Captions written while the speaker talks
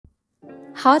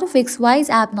How to fix Wise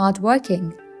app not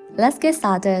working? Let's get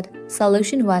started.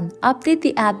 Solution 1. Update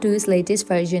the app to its latest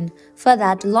version. For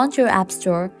that, launch your App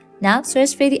Store. Now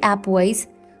search for the app Wise.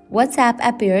 Once app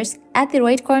appears, at the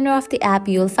right corner of the app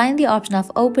you will find the option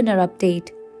of Open or Update.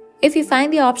 If you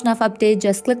find the option of Update,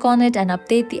 just click on it and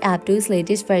update the app to its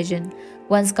latest version.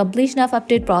 Once completion of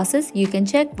update process, you can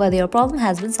check whether your problem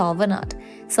has been solved or not.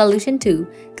 Solution 2.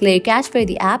 Clear cache for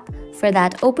the app. For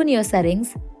that, open your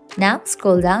settings. Now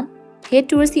scroll down. Head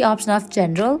towards the option of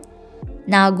General.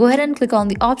 Now go ahead and click on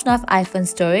the option of iPhone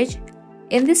Storage.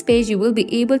 In this page, you will be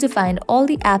able to find all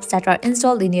the apps that are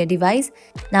installed in your device.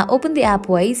 Now open the app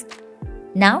Wise.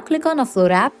 Now click on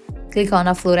Offload app. Click on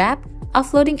Offload app.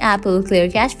 Offloading app will clear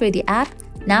cache for the app.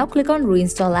 Now click on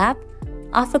Reinstall app.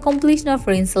 After completion of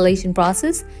reinstallation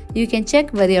process, you can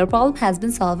check whether your problem has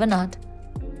been solved or not.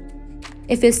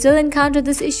 If you still encounter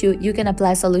this issue, you can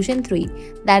apply solution 3.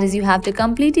 That is, you have to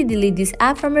completely delete this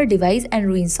app from your device and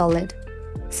reinstall it.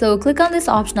 So click on this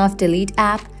option of Delete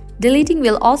app. Deleting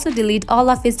will also delete all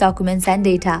of its documents and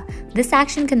data. This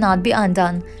action cannot be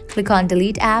undone. Click on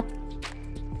Delete app.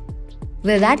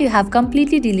 With that, you have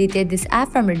completely deleted this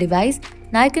app from your device.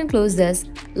 Now you can close this.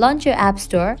 Launch your App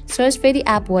Store. Search for the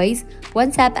app Wise.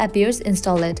 Once app appears,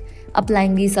 install it.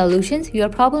 Applying these solutions, your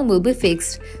problem will be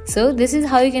fixed. So this is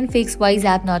how you can fix Wise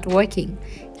app not working.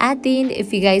 At the end,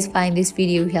 if you guys find this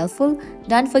video helpful,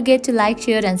 don't forget to like,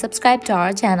 share and subscribe to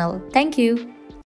our channel. Thank you.